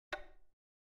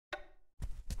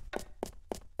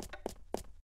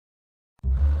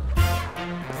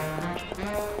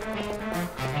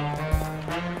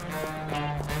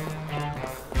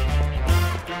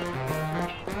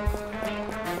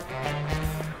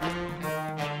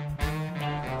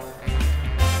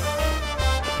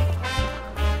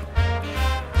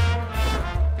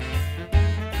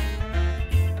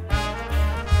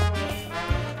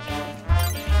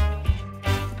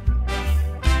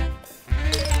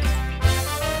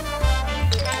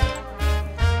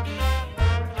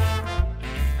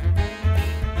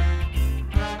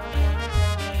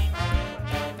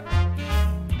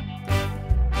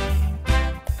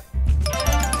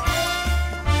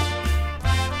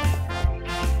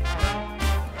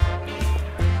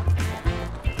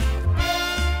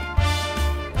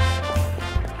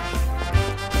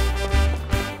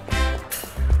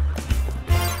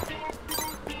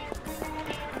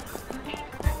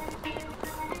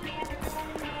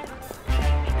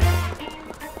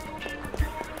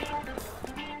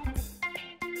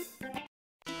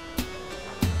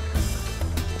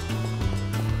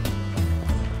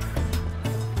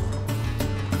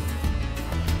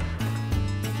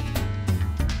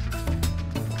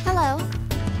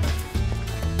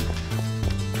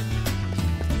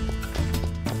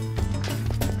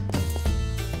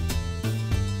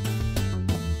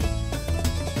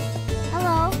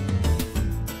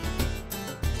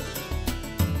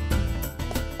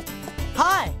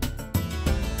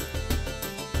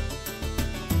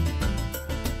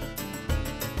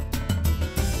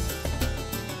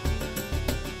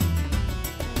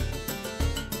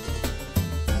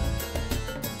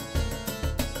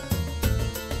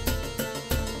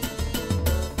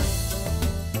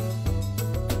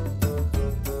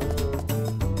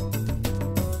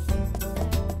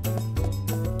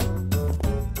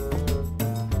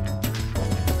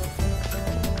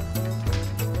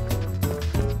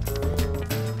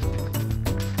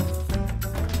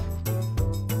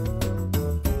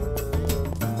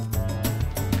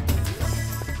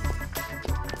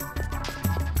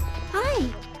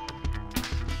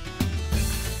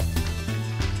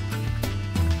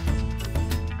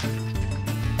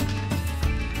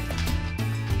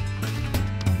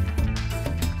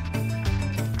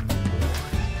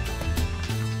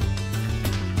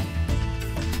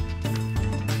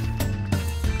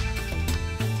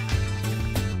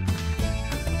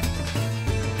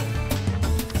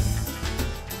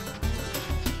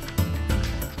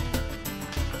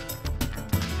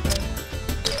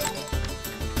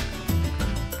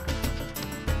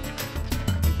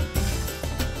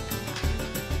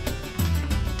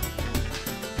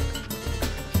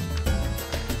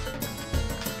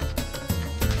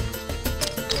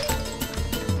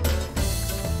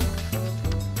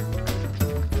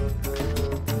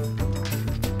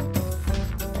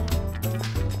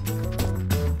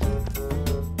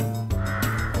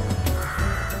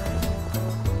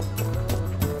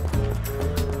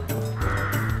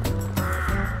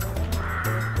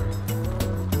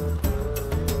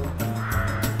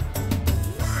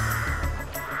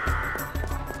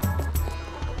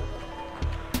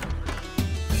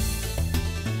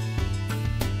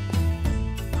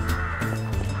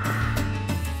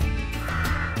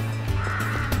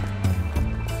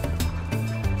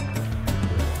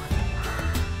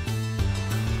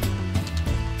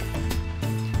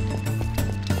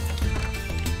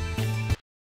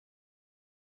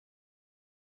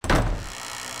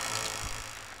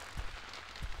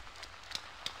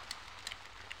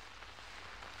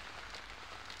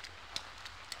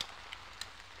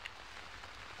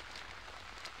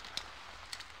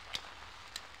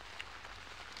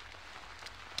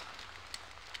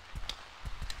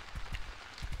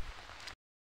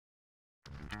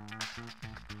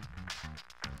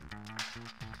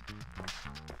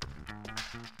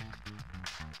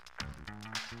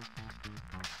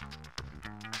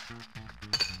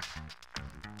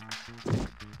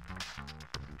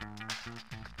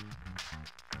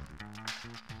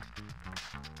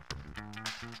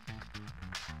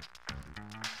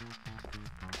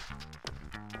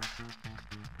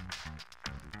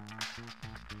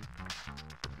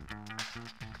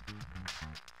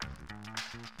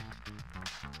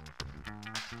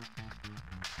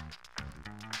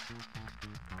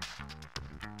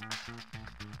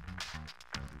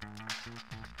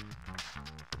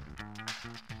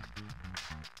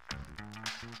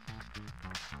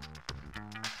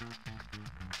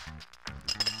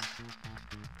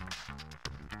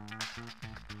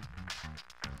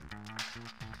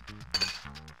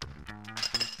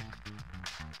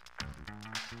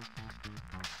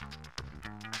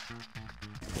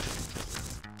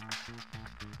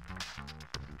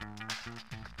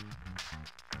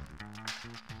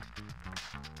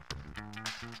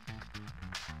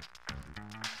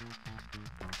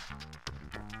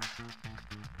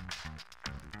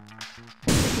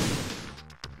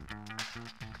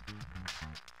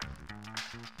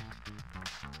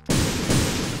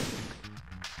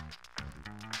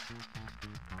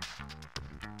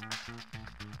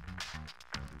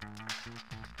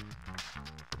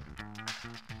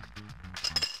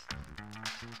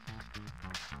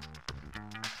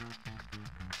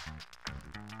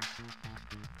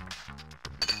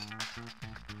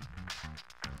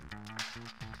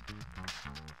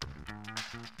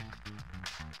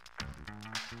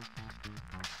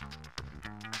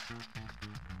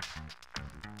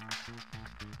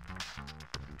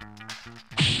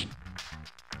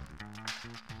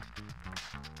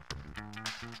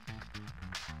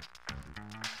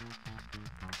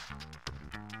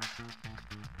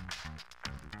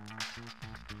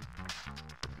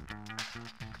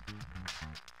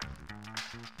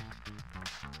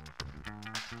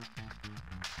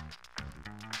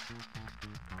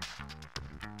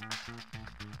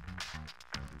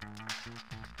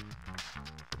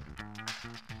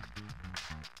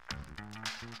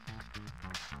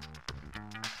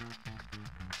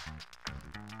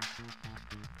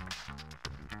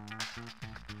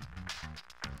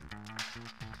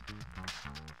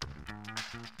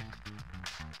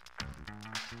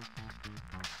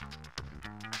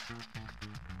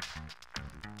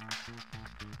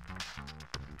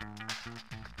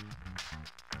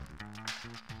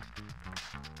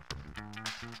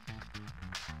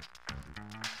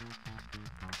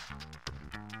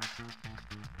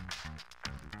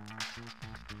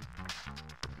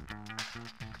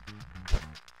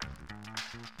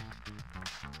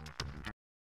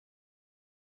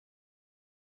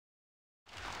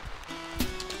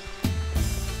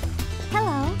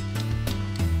Hello.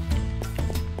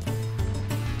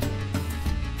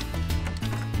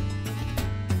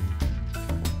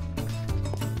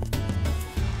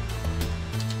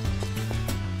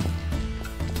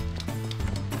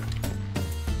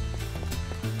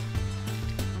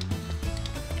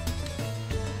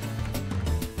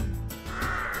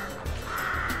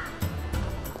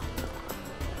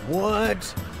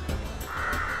 What?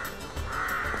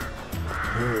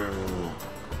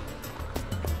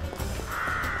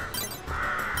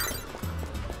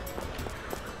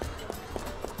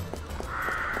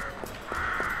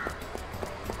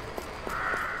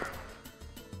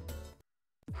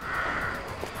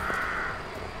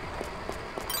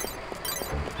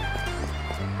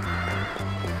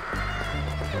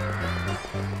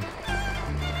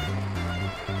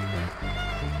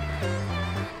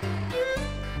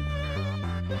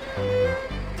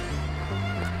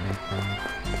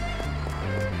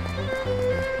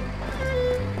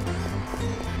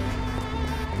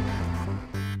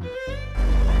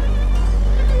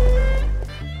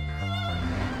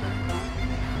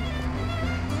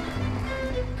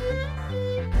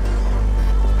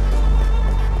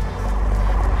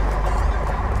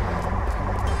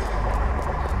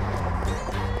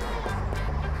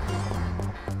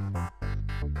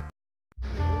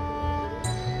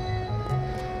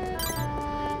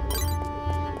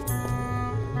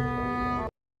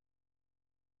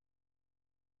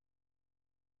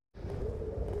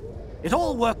 It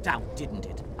all worked out, didn't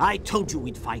it? I told you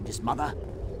we'd find his mother.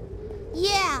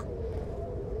 Yeah.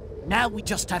 Now we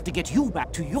just have to get you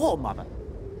back to your mother.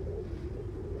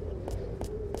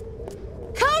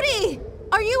 Cody!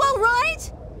 Are you all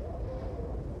right?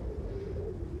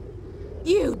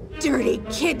 You dirty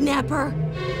kidnapper!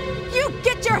 You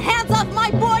get your hands off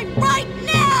my boy right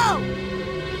now!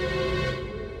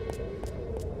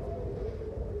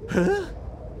 Huh?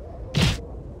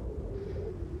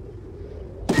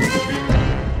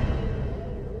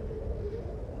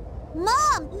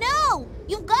 Mom, no!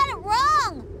 You've got it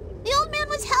wrong! The old man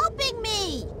was helping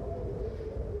me!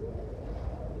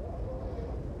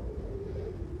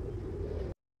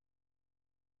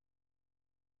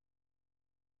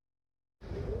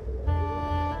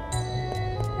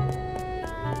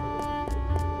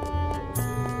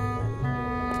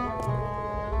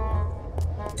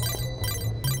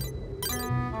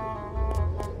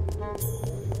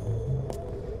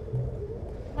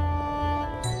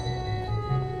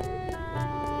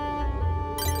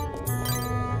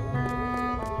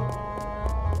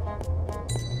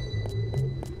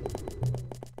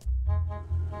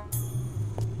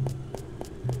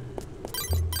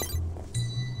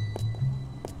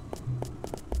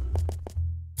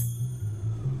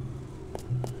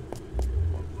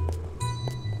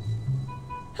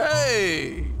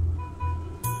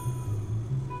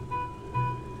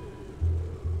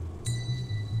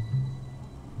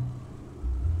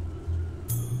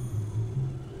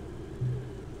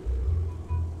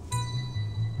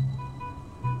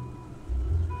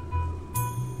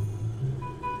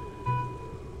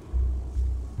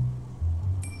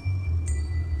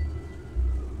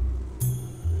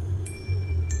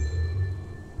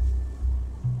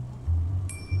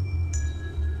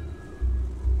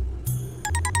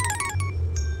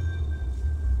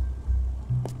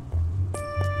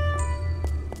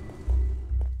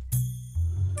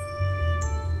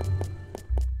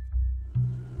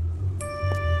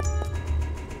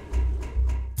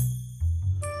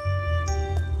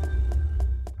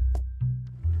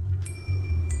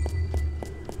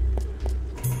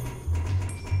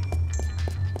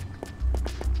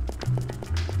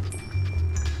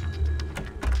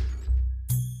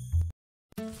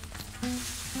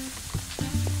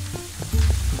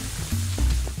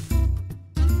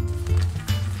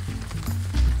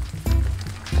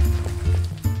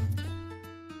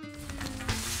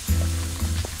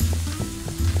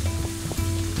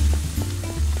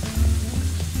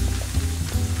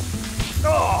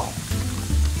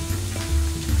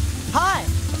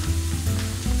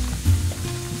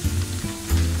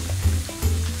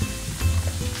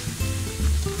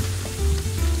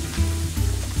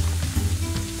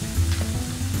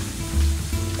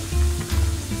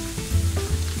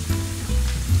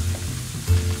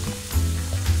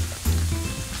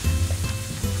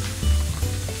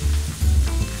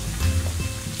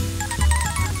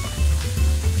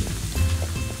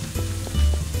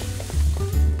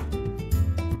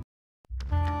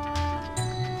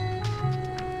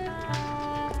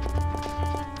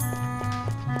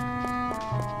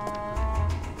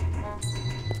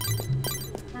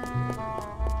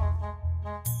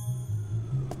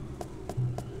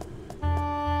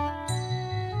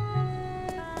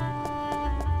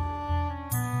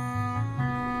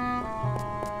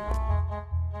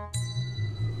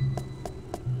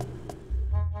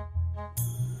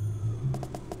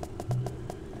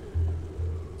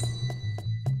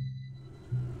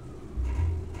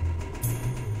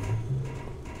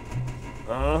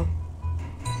 Huh?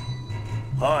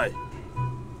 Hi.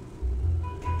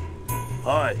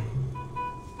 Hi.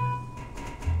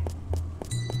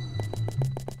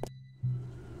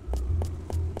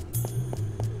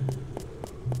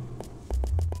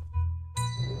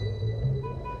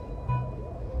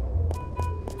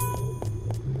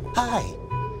 Hi.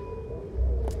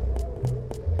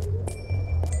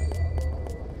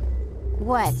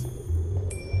 What?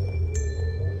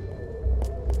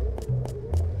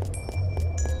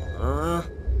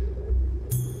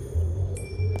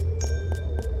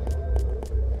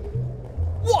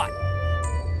 What?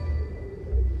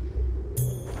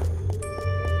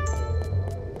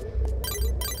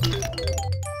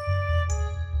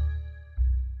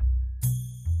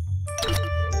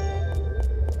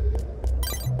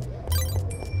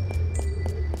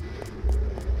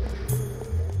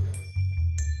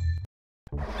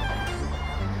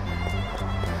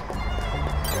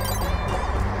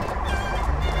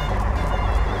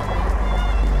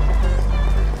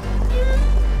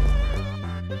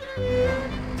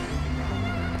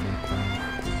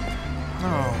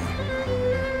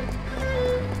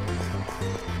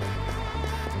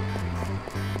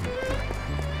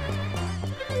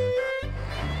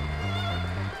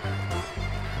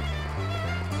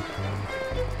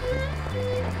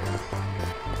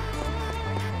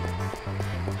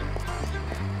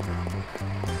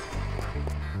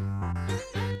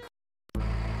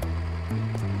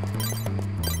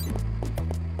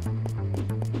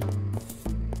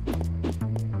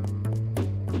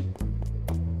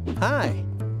 Hi.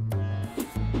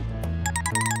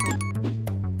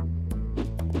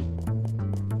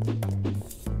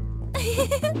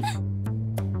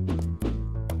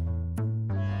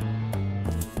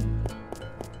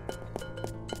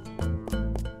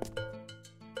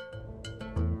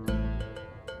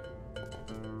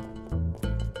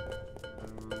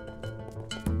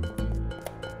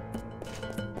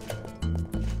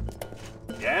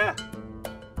 Yeah?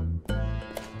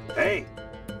 Hey.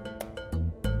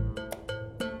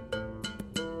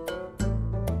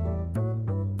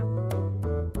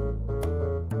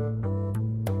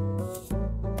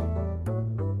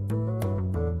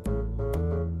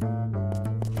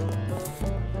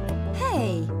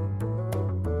 Hey.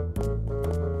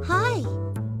 Hi.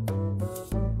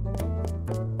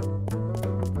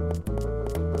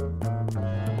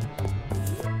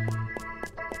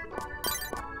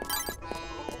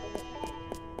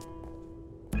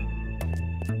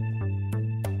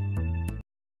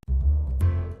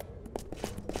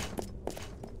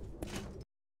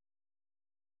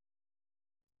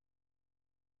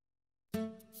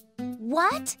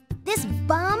 What? This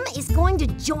bum is going to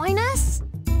join us?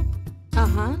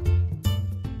 Uh-huh.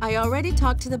 I already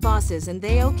talked to the bosses and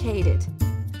they okayed it.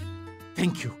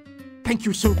 Thank you. Thank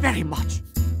you so very much.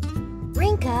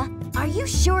 RYNKA, are you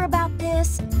sure about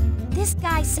this? This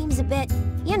guy seems a bit,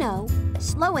 you know,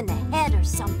 slow in the head or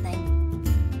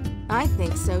something. I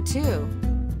think so too.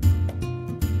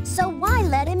 So why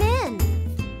let him in?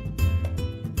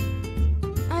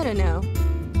 I don't know.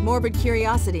 Morbid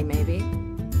curiosity, maybe.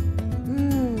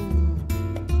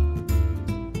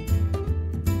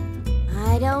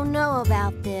 I don't know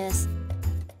about this.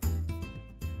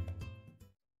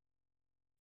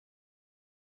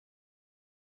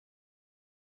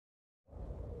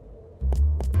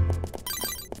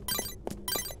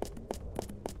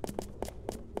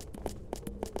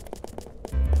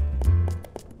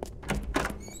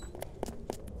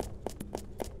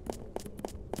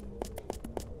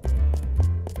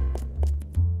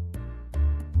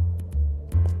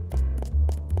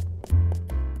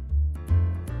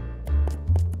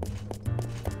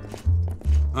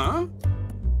 Huh?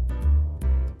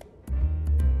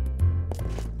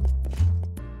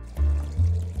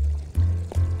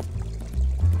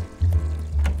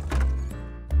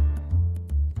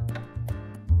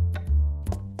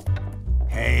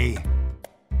 Hey.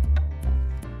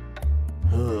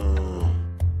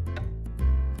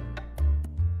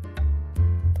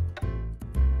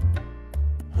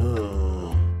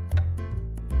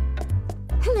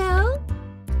 Hello?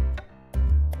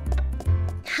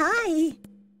 Hi.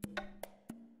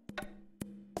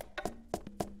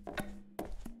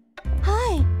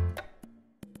 Hi.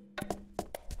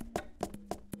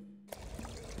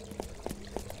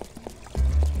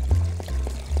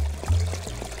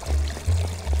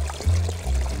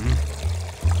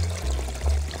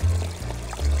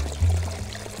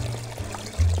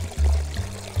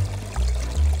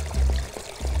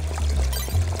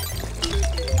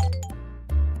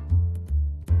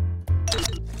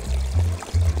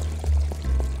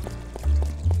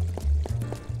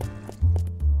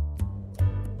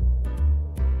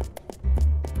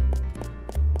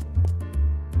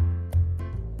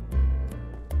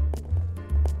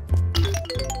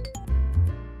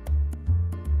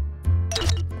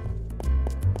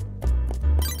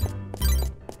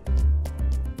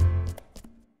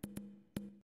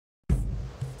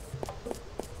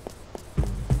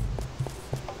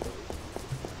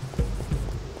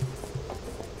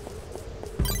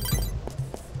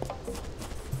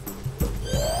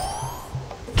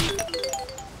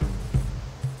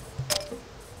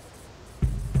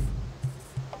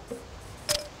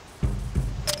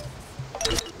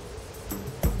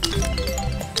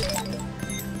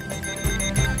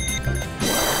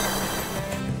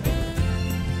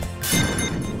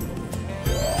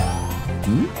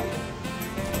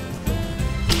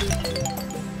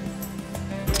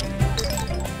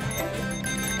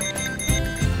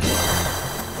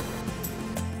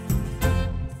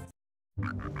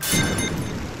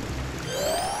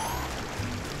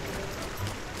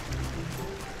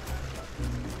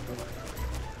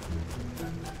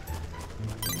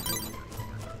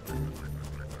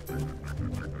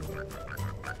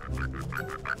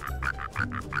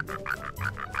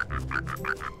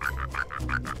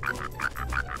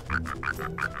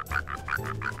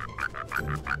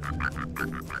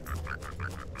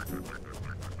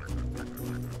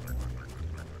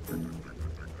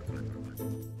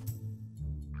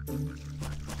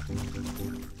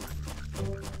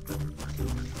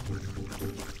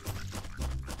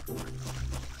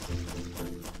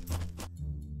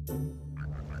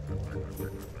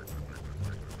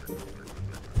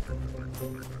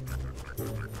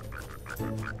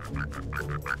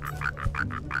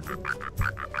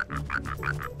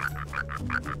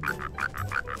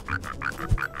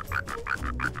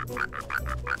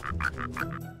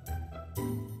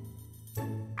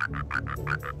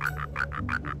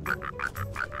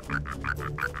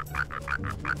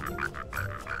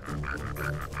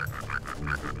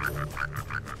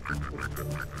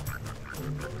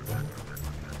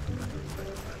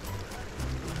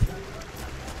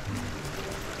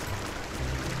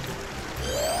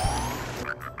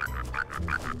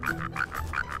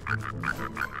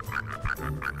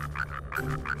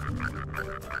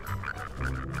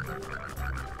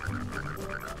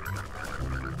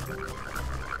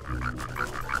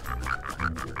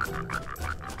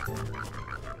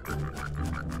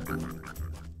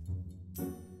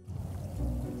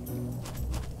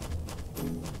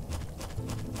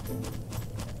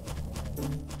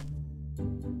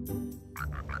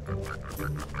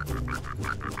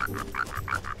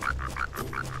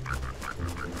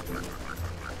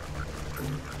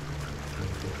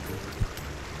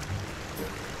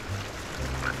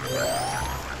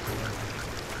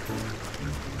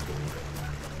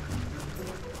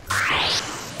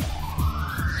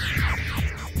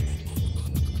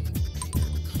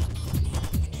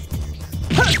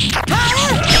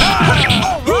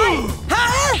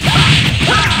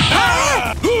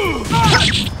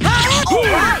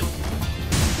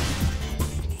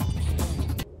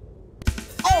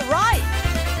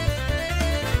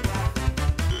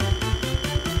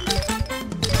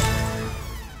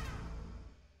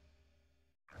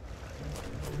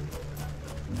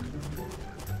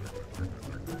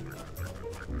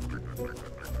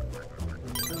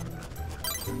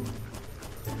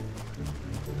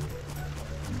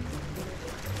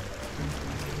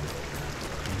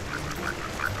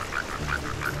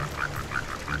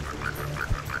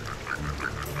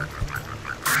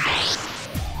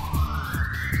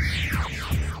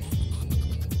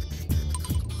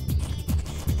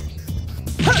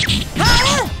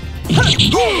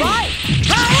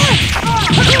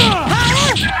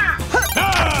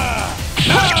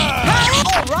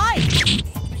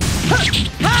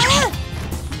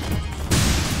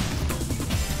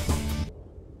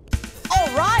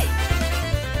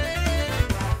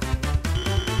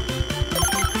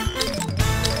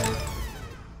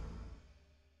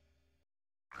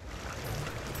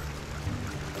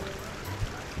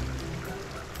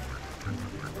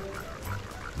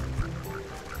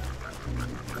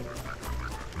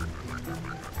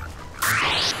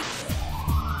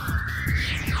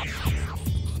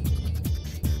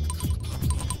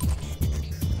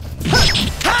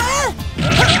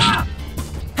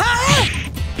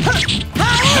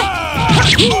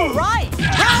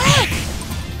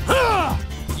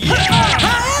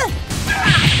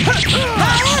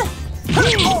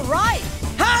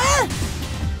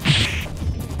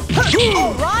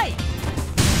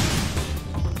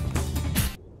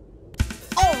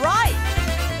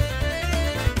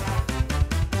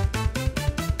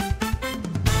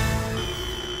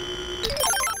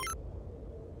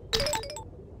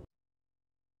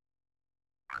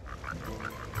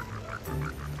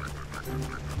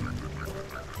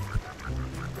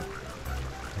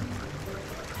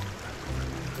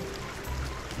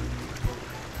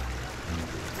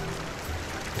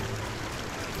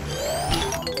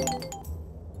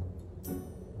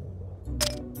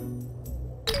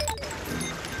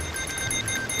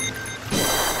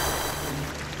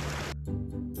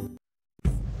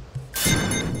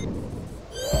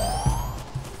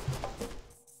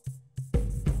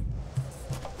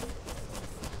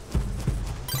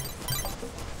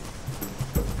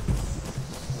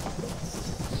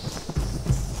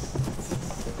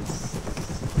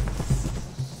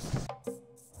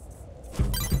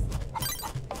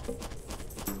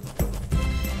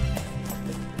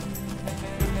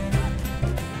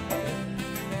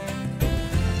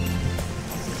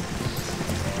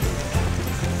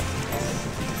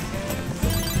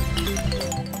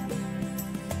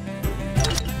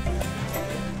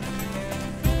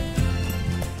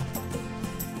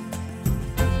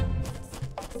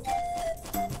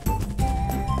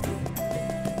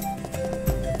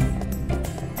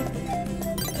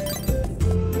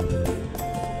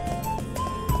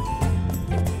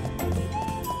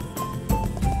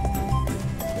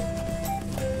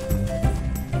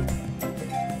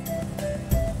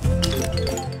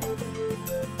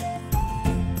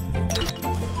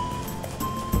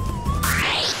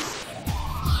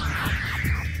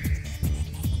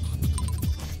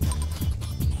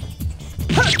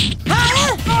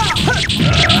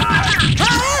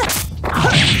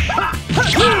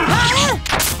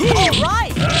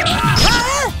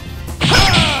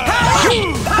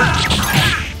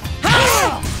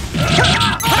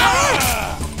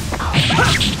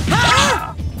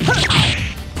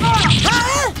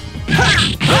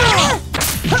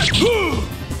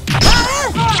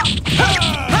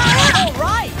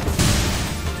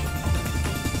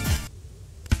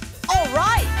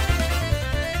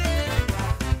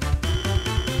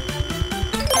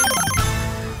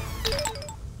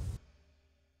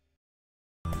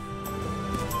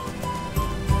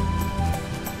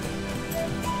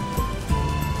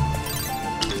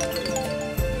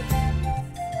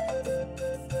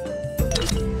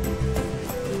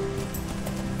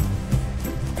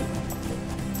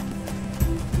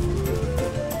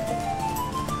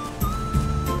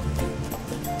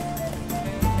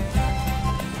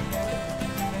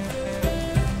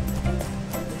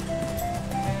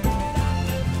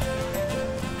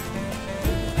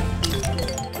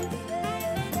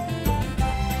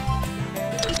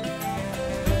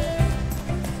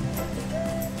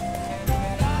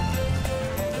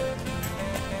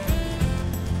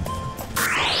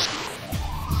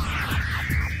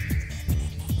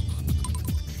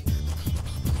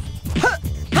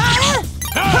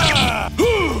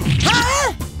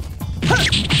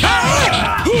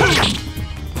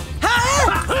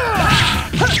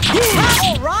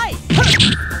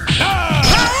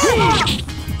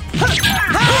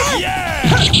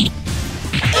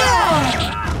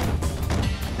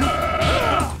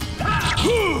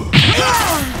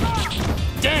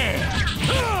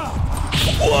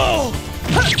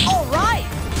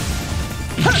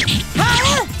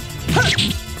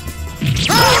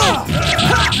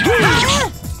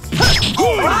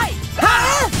 right!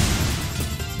 Huh?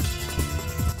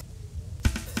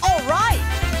 All right!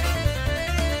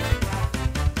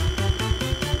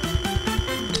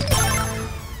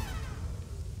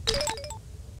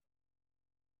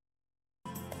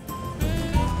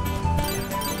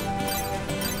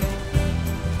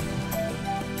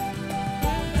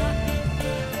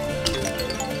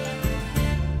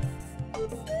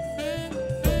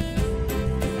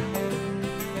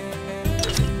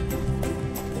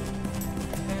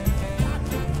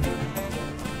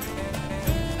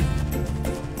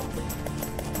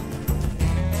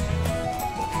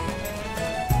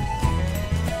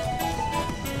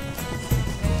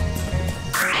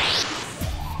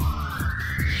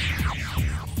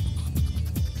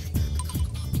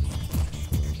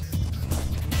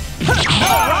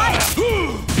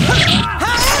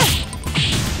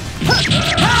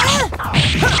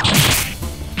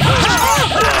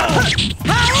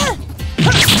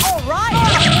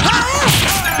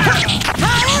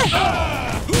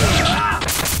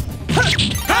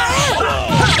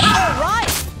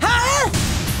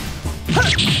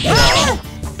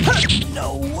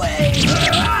 No way!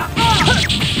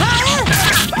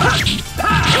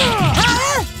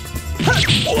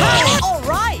 All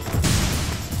right!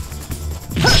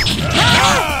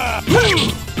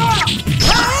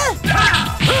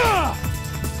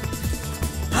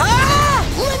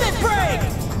 Limit break!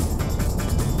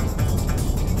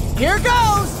 Here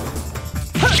goes!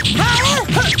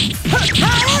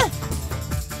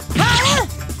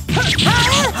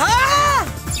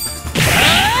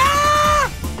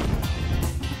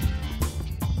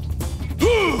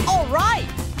 All right!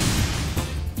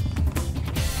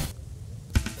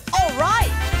 All right!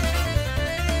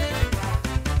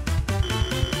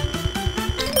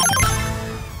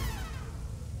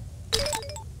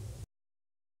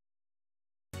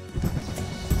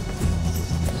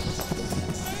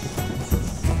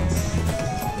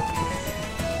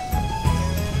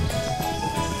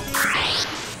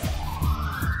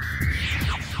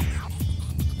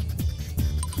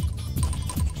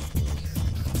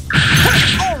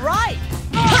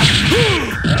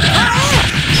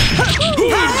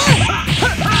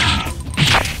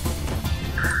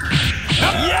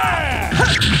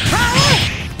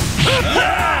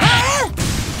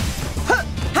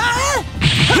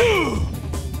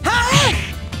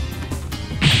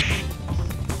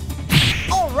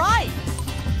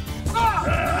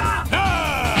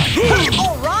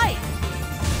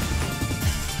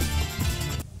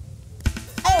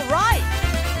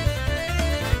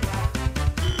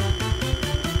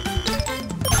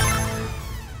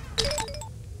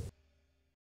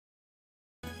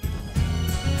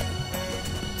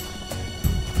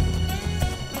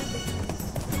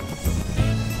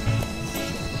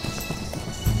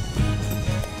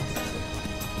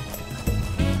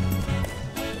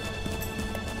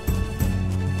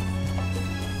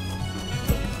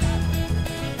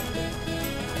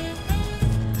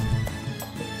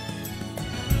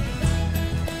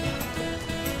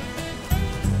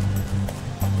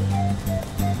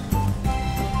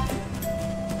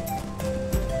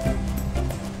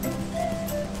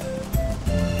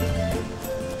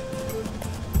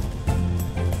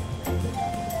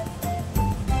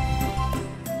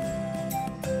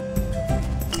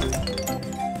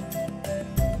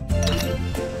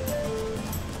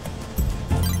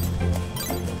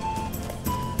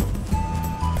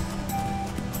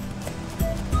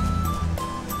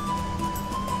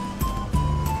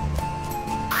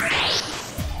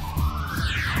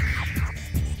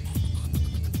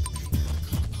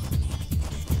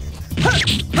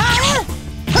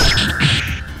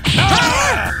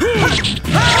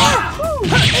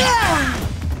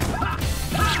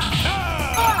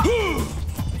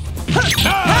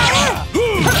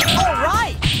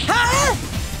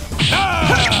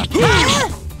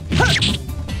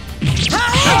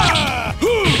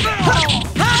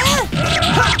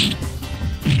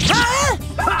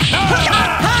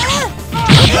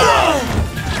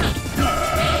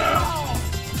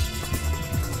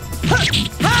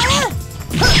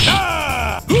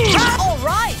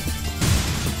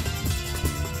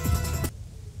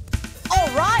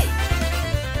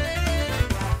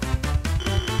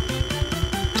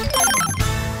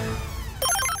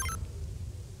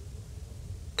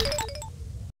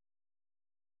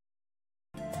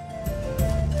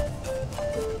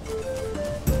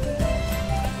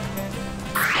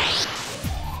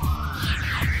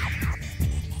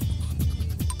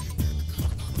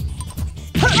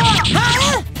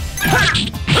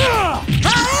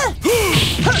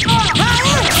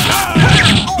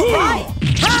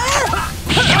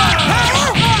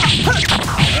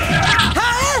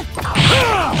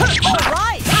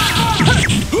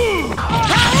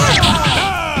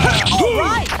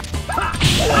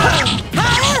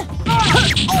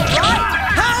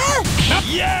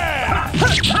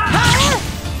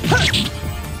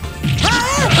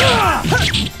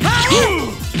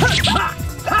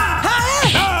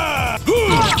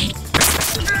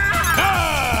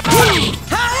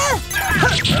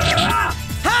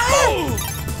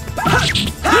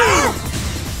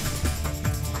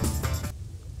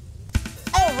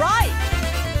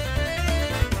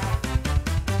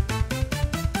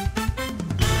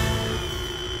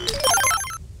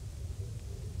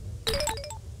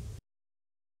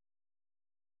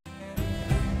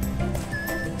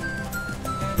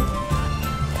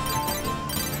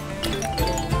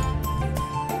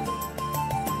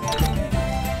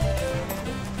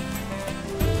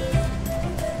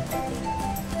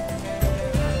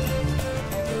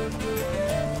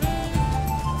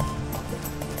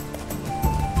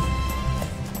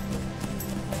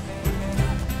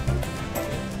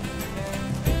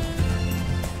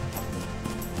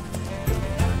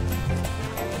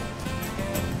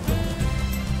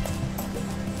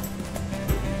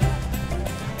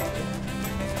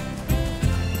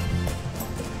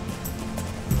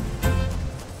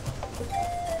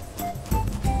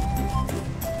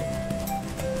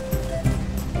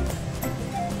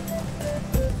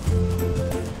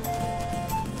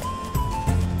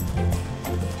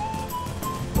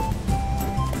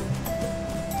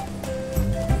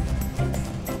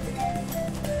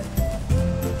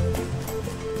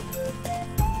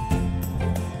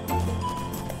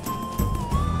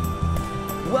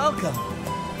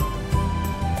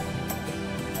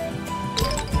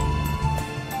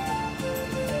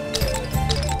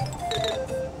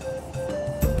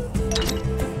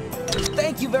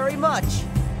 much.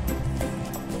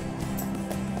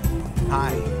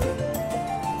 Hi.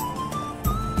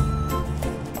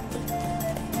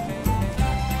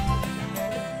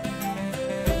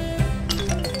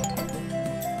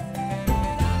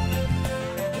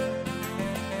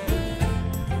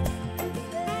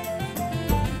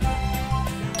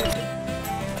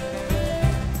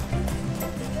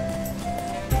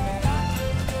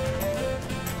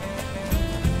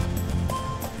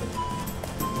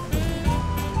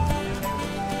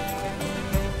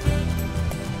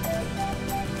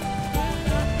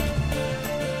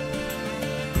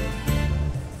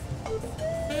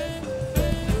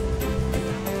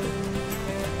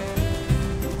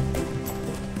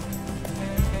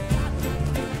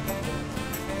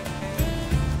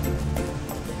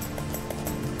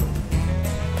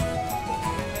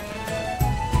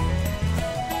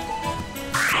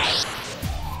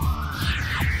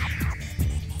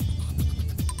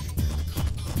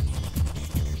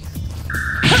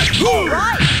 All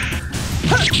right.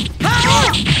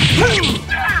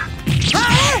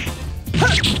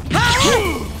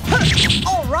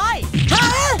 All right.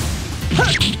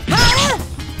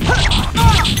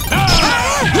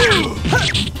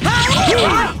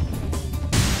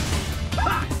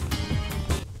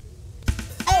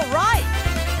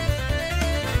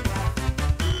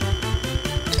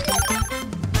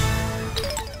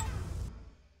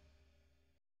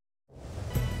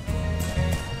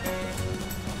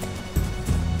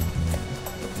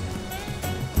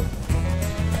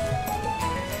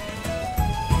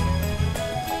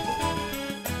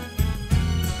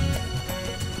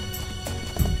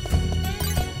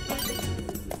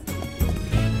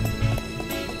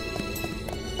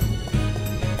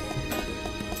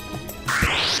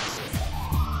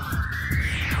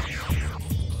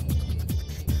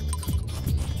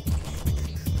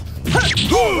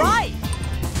 All right.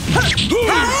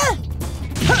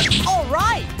 All right. All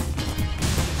right.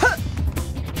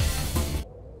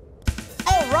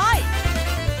 All right.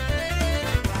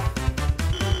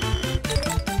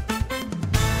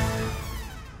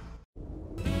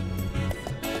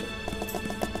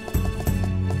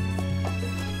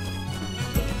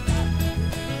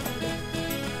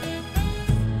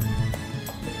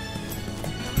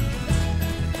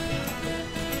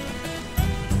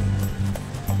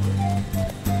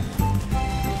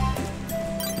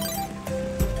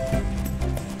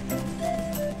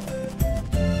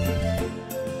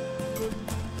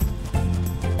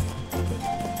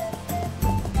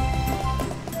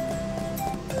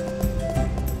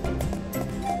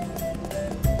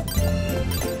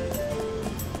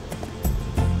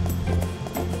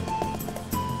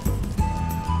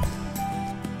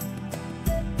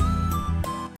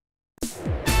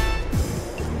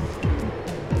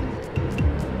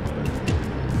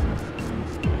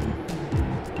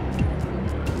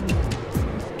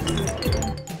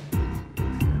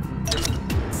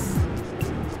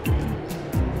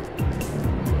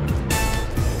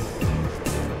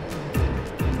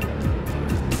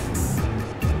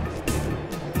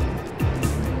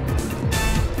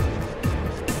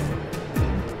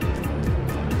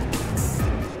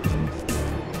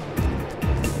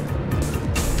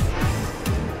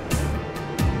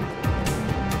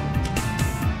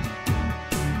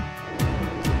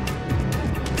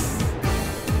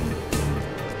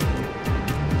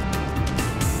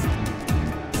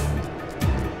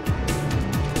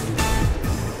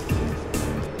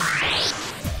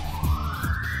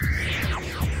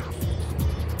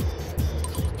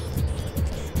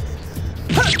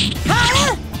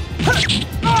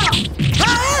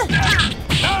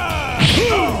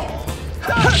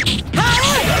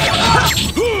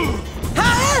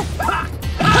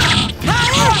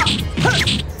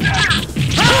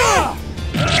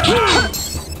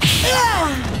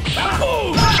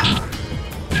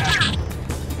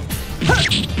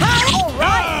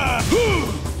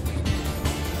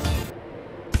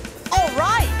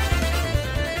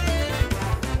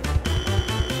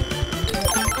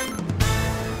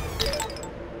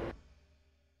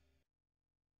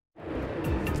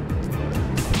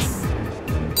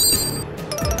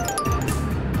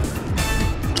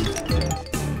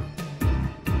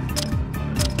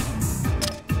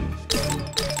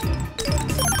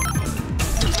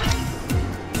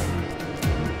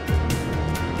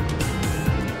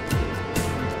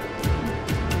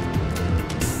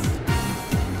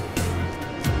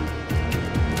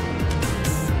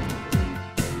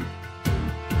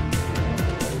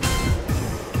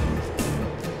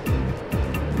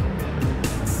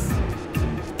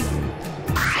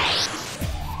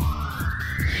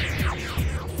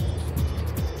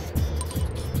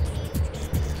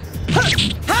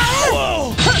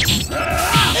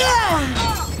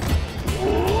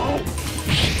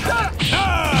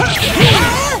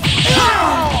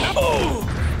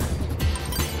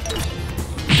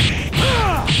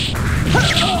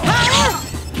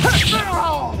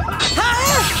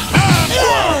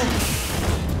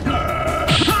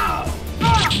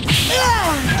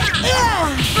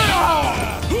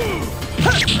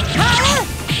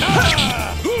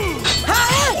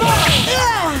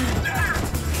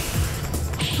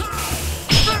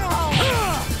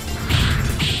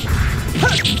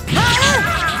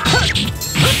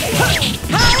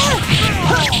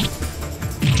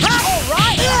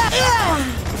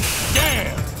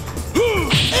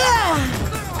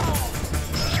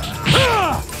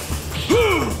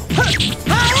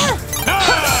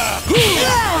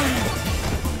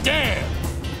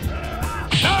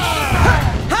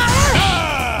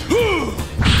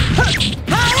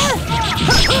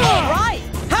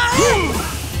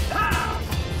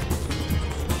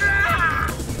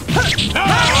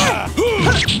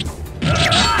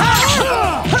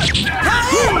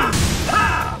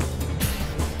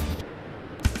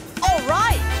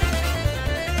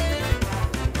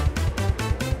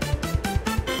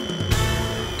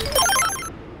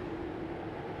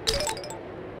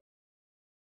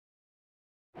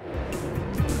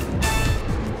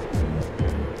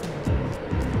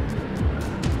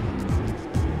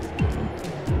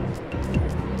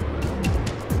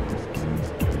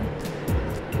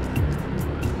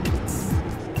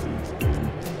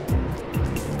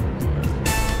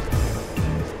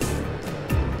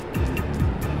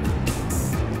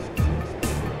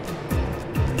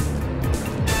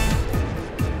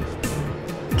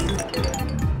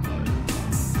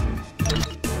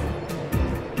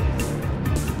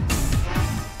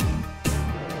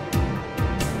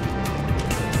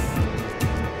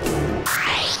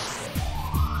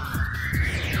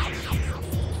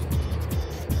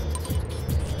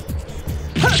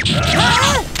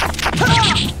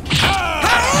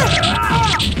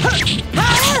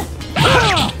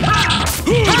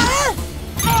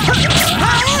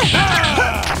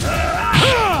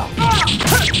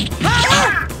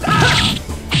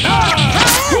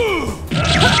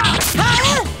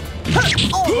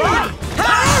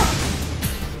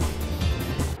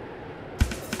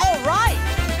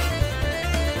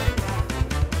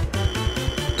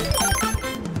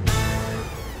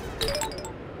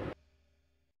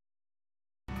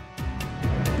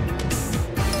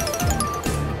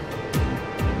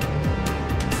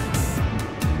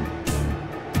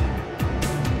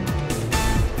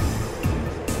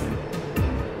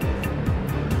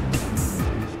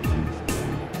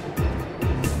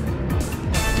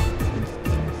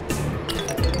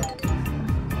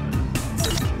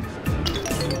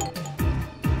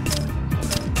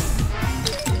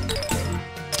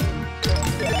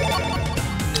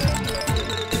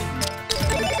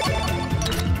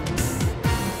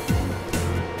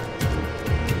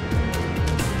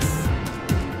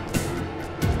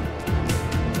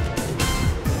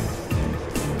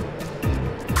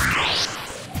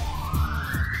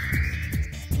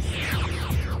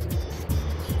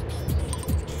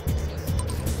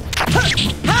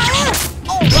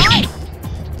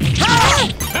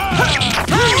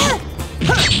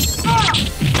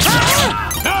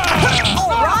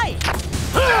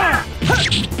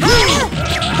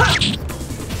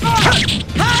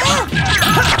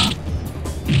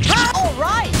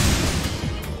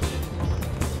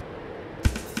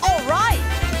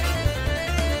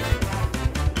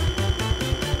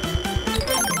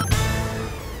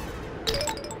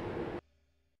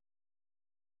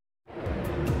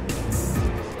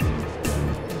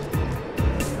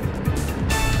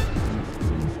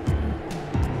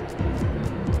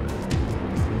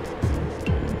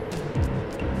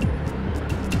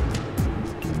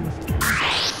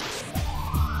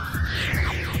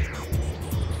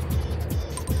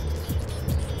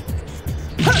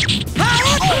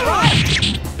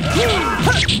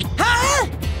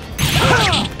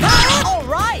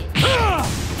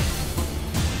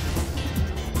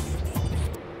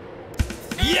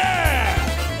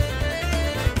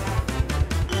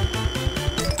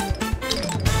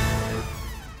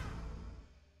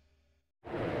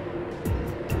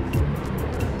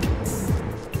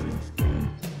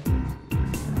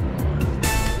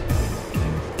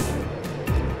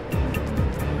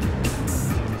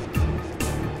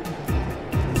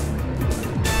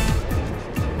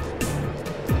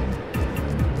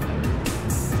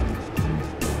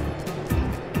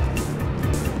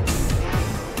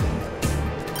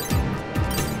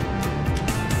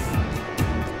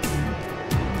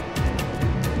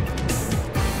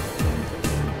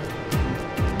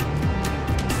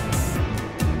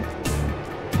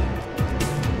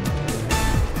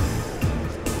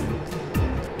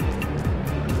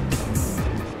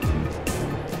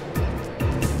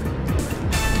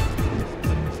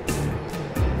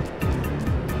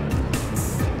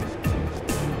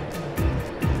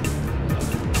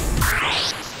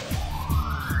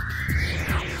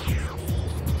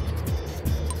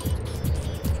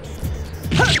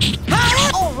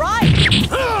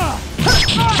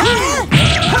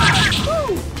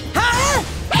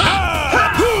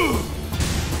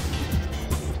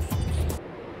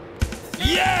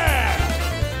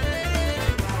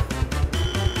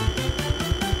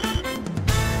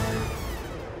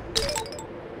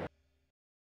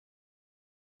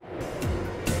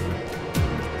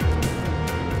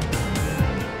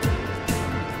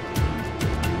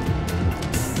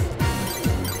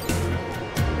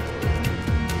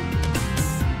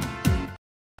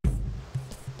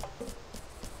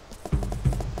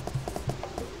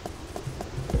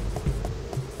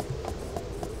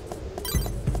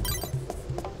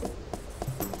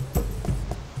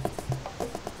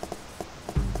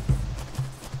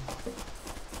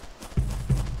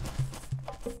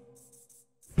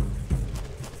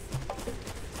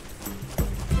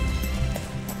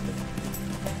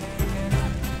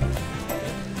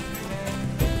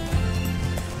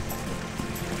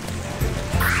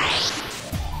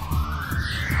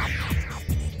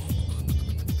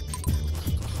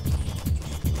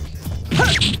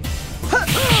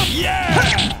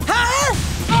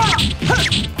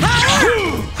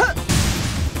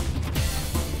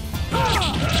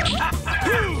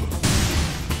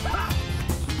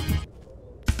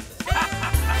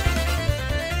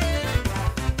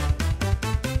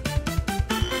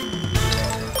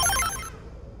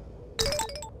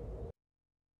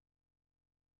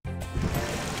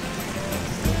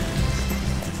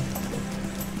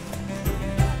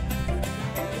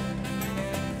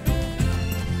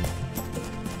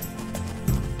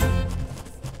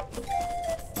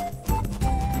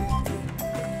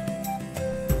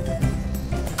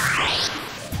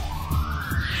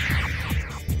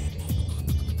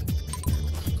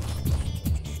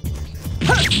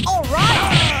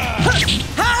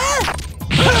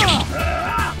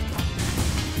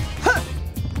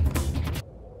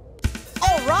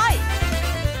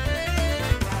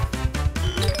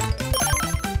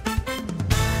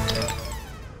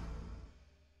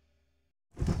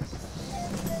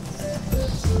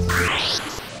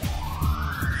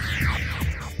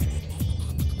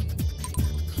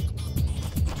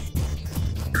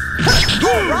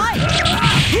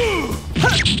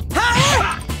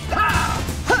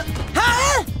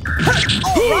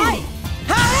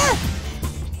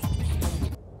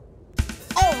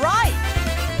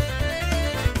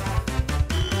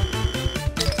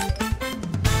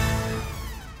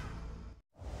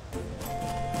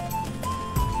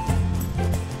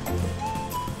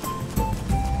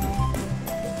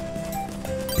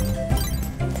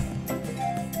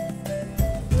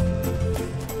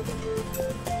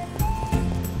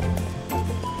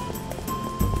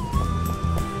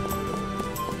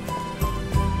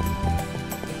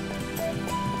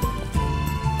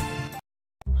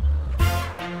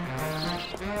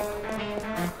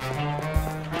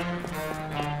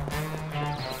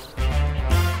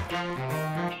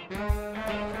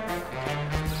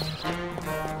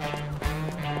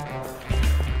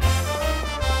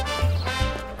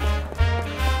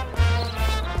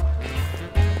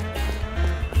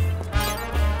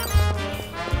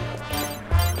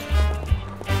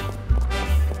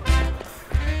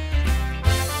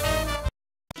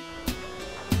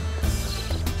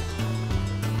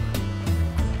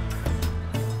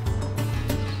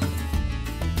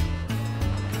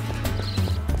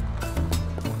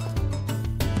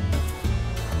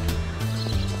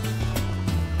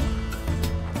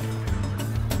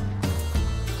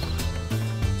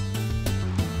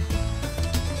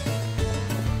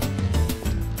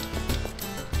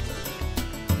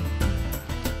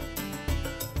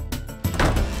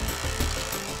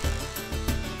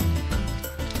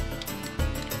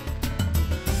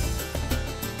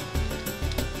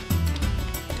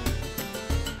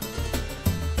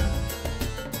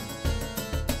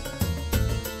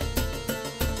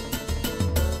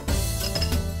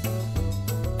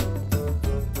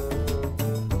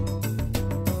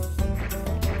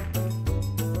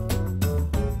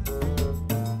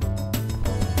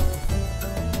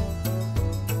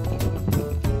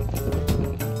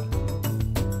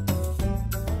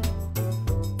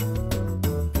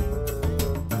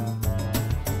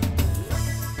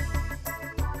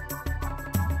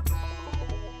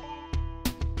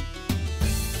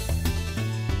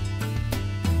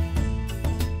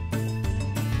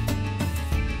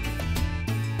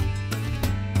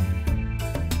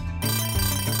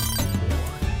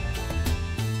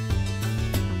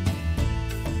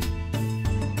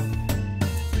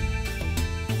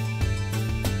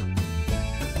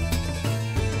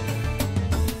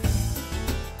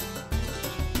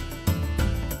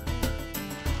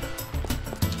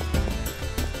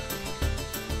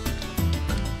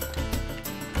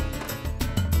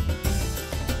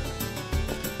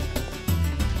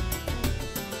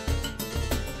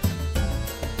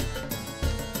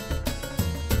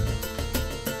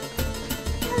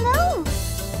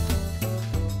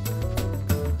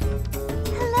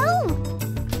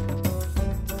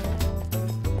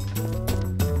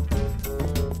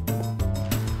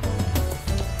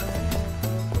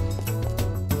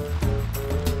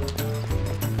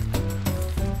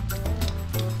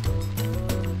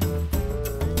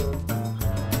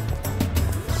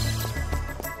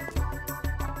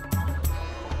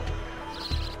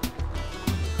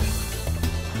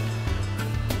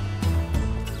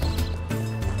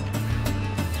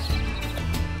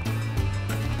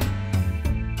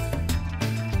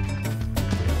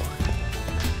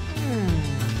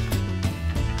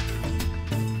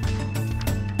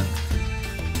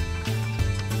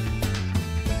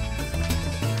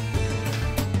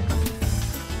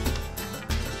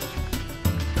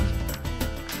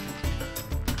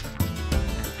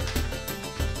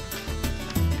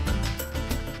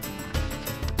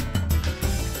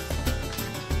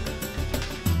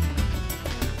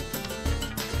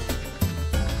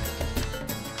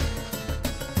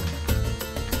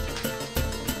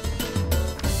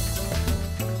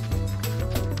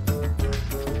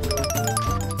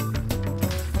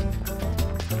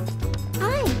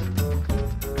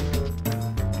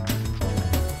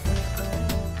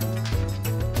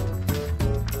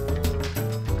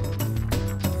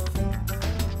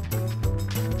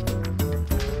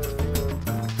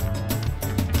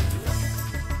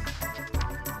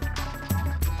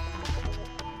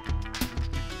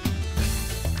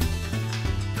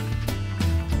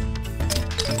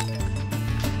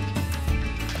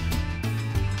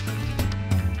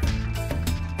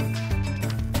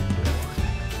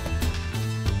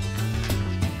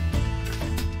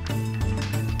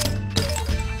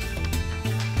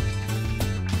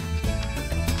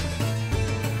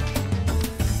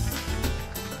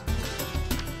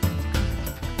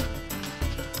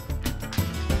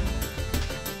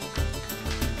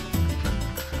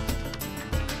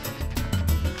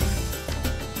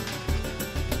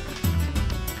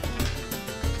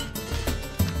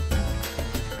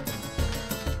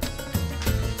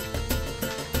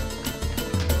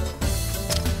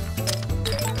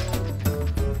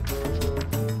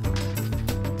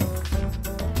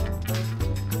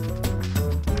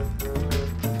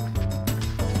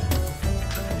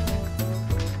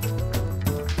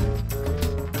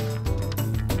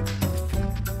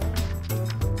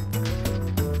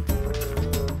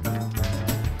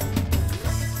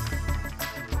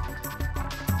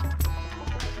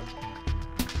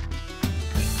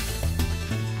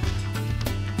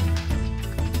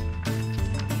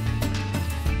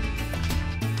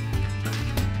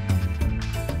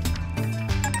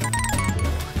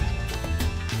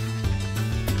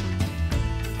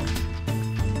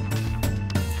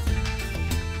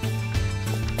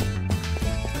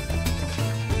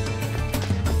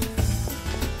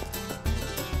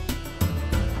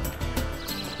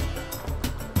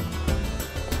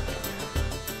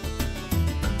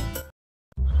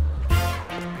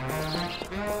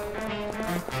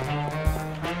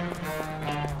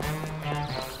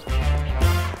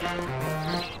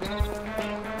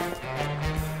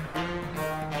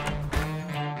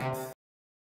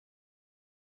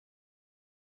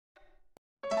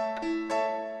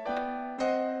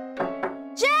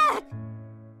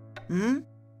 Hmm?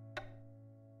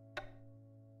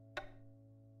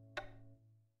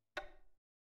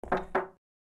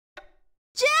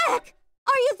 Jack!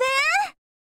 Are you there?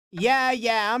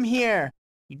 Yeah, I'm here.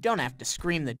 You don't have to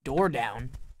scream the door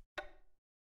down.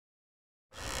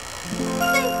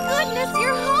 Thank goodness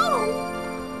you're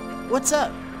home! What's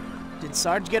up? Did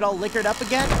Sarge get all liquored up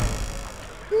again?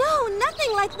 No,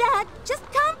 nothing like that. Just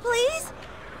come, please.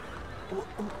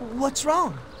 What's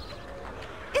wrong?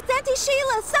 It's Auntie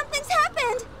Sheila. Something's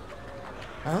happened.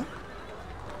 Huh?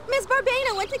 Miss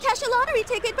Barbena went to cash a lottery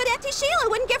ticket, but Auntie Sheila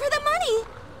wouldn't give her the money.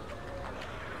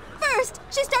 First,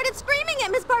 she started screaming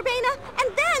at Miss Barbena,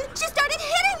 and then she started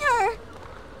hitting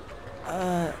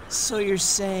her. So you're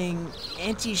saying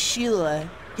Auntie Sheila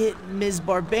hit Ms.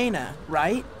 Barbena,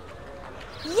 right?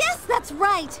 Yes, that's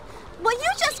right. Will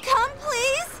you just come,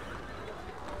 please?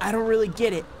 I don't really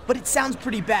get it, but it sounds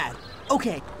pretty bad.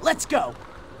 Okay, let's go.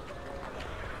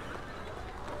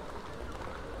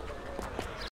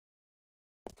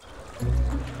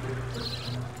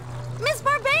 Miss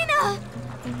Barbena!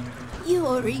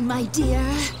 Yuri, my dear.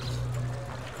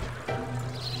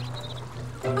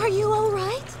 Are you all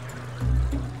right?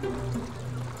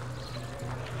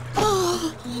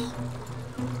 Oh,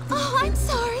 I'm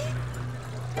sorry.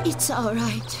 It's all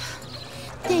right.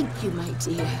 Thank you, my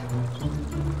dear.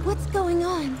 What's going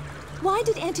on? Why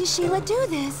did Auntie Sheila do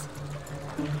this?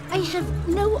 I have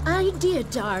no idea,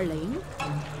 darling.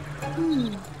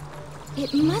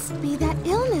 It must be that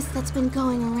illness that's been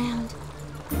going around.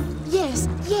 Yes.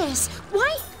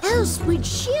 Why else would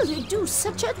Sheila do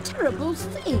such a terrible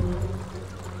thing?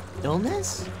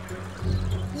 Illness?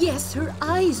 Yes, her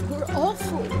eyes were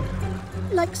awful.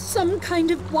 Like some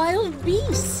kind of wild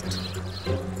beast.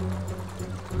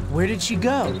 Where did she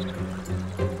go?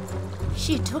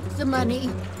 She took the money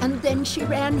and then she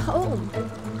ran home.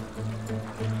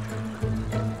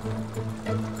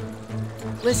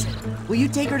 Listen, will you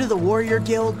take her to the Warrior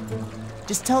Guild?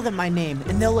 Just tell them my name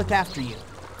and they'll look after you.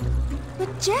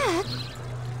 But Jack,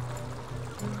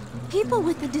 people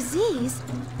with the disease,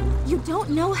 you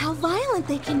don't know how violent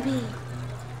they can be.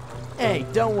 Hey,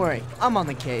 don't worry. I'm on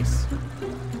the case.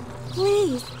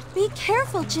 Please, be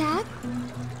careful, Jack.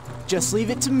 Just leave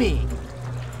it to me.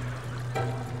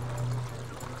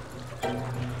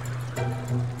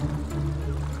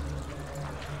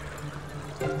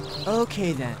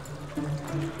 Okay then.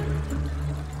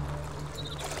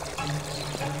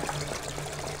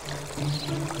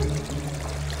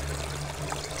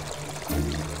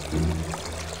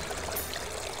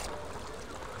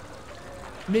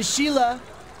 Miss Sheila?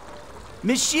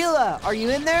 Miss Sheila, are you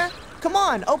in there? Come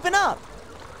on, open up.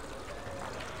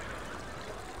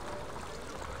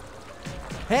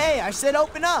 Hey, I said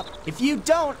open up. If you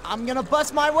don't, I'm gonna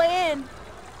bust my way in.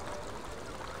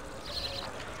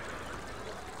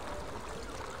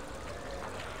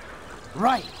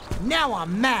 Right, now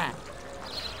I'm mad.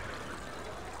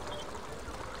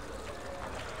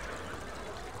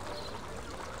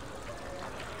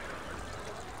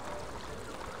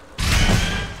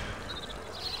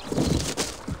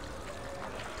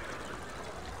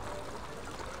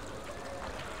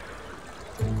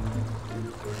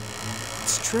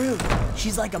 It's true.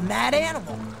 She's like a mad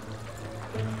animal.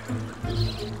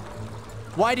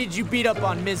 Why did you beat up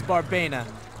on Ms. Barbena?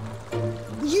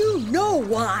 You know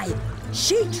why.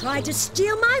 She tried to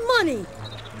steal my money.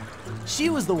 She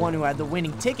was the one who had the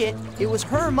winning ticket. It was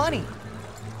her money.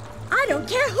 I don't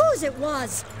care whose it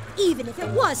was. Even if it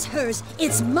was hers,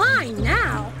 it's mine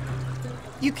now.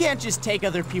 You can't just take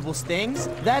other people's things.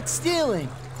 That's stealing.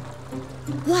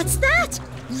 What's that?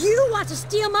 You want to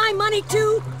steal my money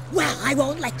too? Well, I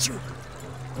won't let you.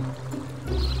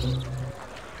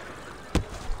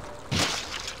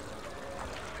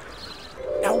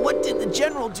 Now what did the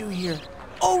general do here?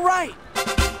 Oh, right!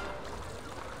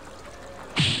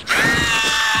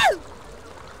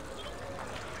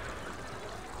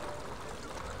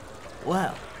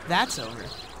 Well, that's over.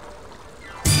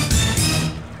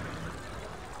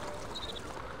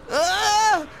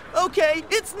 Ah! Okay,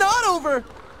 it's not over!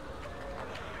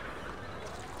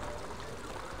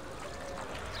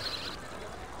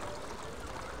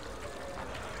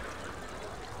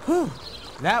 Whew,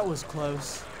 that was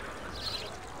close.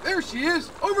 There she is,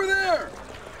 over there!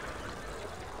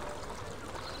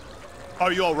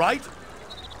 Are you all right?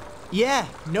 Yeah,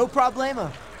 no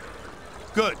problemo.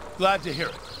 Good. Glad to hear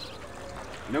it.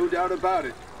 No doubt about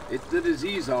it. It's the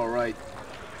disease, all right.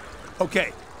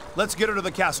 Okay, let's get her to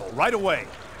the castle right away.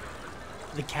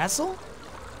 The castle?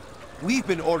 We've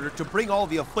been ordered to bring all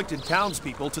the afflicted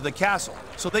townspeople to the castle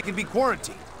so they can be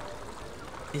quarantined.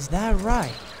 Is that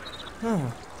right? Huh.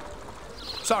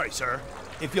 Sorry, sir.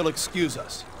 If you'll excuse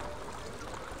us.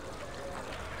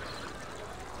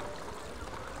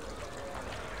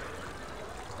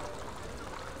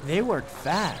 They work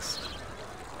fast.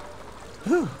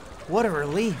 Whew, what a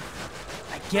relief.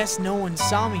 I guess no one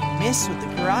saw me miss with the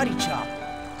karate chop.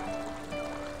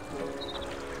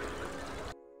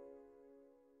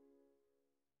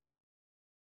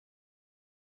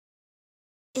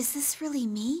 Is this really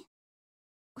me?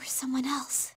 Or someone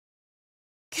else?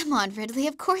 Come on, Ridley,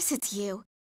 of course it's you.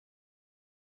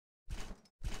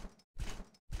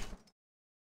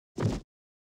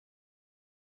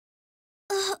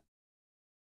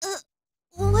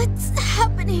 What's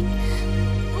happening?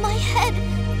 My head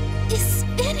is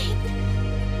spinning.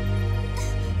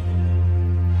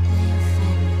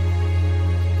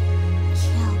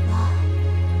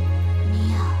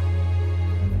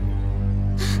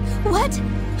 What?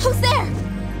 Who's there?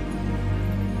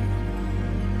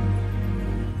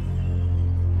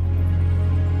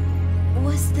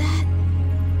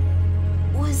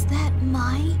 Was that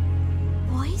my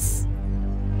voice?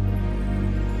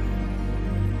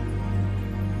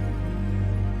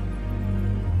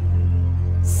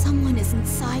 Someone is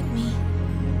inside me.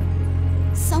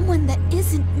 Someone that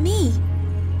isn't me.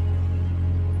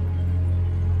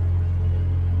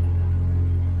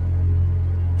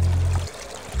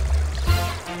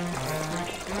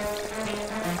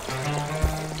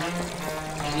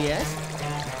 Yes?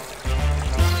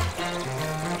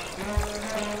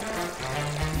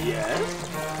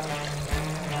 Yes?